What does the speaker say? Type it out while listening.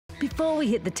Before we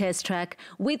hit the test track,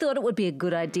 we thought it would be a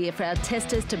good idea for our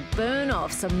testers to burn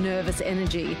off some nervous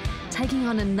energy, taking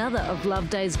on another of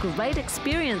Loveday's great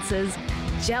experiences,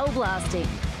 gel blasting.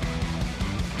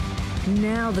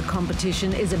 Now the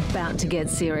competition is about to get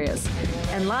serious.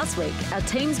 And last week, our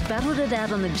teams battled it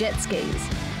out on the jet skis.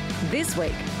 This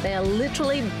week, they are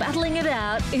literally battling it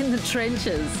out in the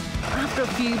trenches. After a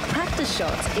few practice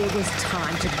shots, it was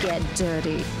time to get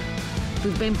dirty.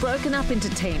 We've been broken up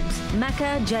into teams,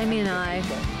 Macca, Jamie and I,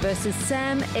 versus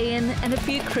Sam, Ian and a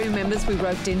few crew members we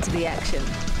roped into the action.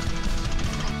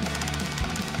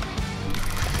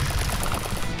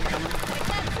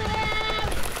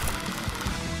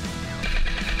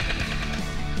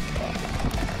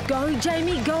 Go,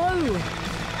 Jamie, go!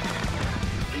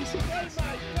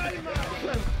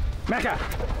 Macca!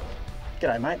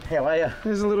 G'day mate, how are you?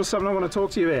 There's a little something I want to talk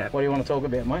to you about. What do you want to talk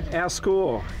about, mate? Our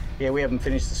score. Yeah, we haven't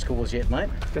finished the scores yet, mate.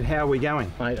 But how are we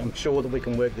going? Mate, I'm sure that we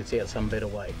can work this out some better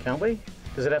way, can't we?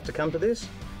 Does it have to come to this?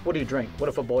 What do you drink? What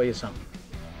if I buy you something?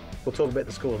 We'll talk about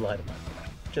the scores later, mate.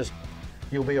 Just,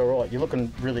 you'll be all right. You're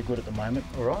looking really good at the moment,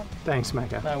 all right? Thanks,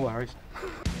 Macca. No worries.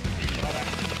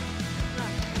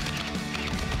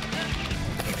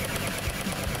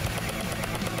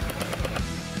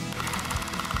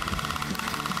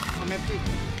 I'm empty.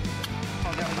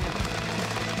 I'll go again.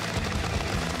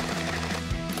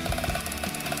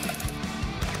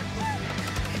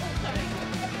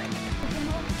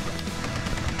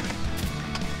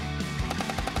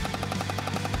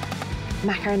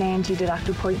 Macca and Angie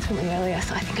deducted points from me earlier,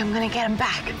 so I think I'm going to get them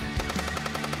back.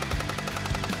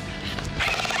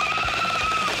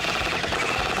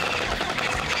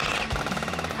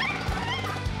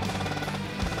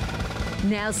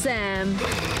 Now Sam.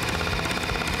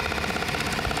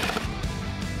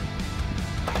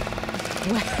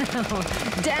 Wow,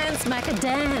 dance Macca,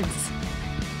 dance.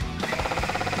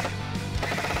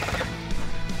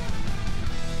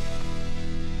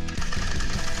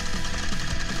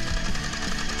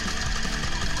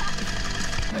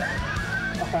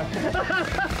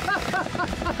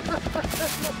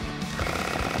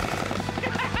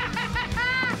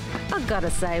 I've got to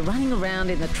say, running around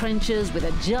in the trenches with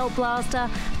a gel blaster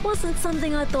wasn't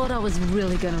something I thought I was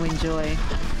really going to enjoy.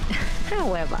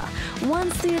 However,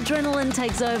 once the adrenaline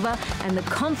takes over and the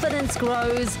confidence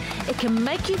grows, it can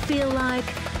make you feel like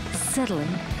settling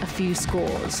a few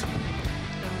scores.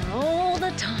 For all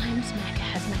the times Macca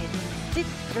has made me sit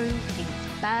through his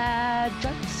bad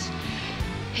jokes,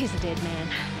 he's a dead man.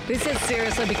 This has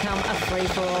seriously become a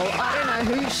free-for-all. I don't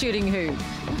know who's shooting who.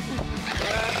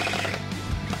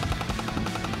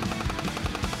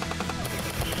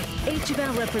 Each of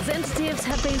our representatives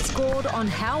have been scored on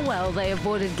how well they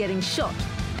avoided getting shot.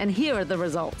 And here are the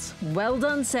results. Well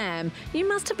done, Sam. You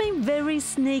must have been very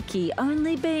sneaky,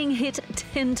 only being hit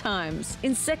 10 times.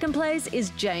 In second place is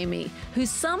Jamie, who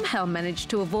somehow managed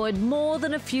to avoid more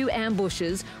than a few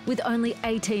ambushes with only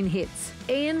 18 hits.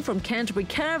 Ian from Canterbury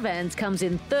Caravans comes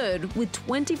in third with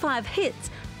 25 hits,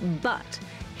 but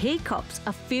he cops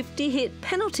a 50-hit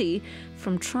penalty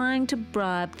from trying to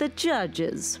bribe the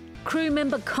judges. Crew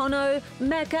member Conno,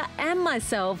 Macca and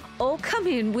myself all come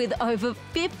in with over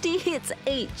 50 hits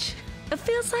each. It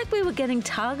feels like we were getting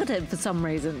targeted for some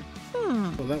reason.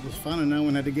 Well, that was fun and no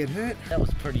one had to get hurt. That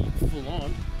was pretty full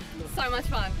on. So much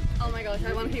fun. Oh my gosh,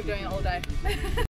 I want to keep doing it all day.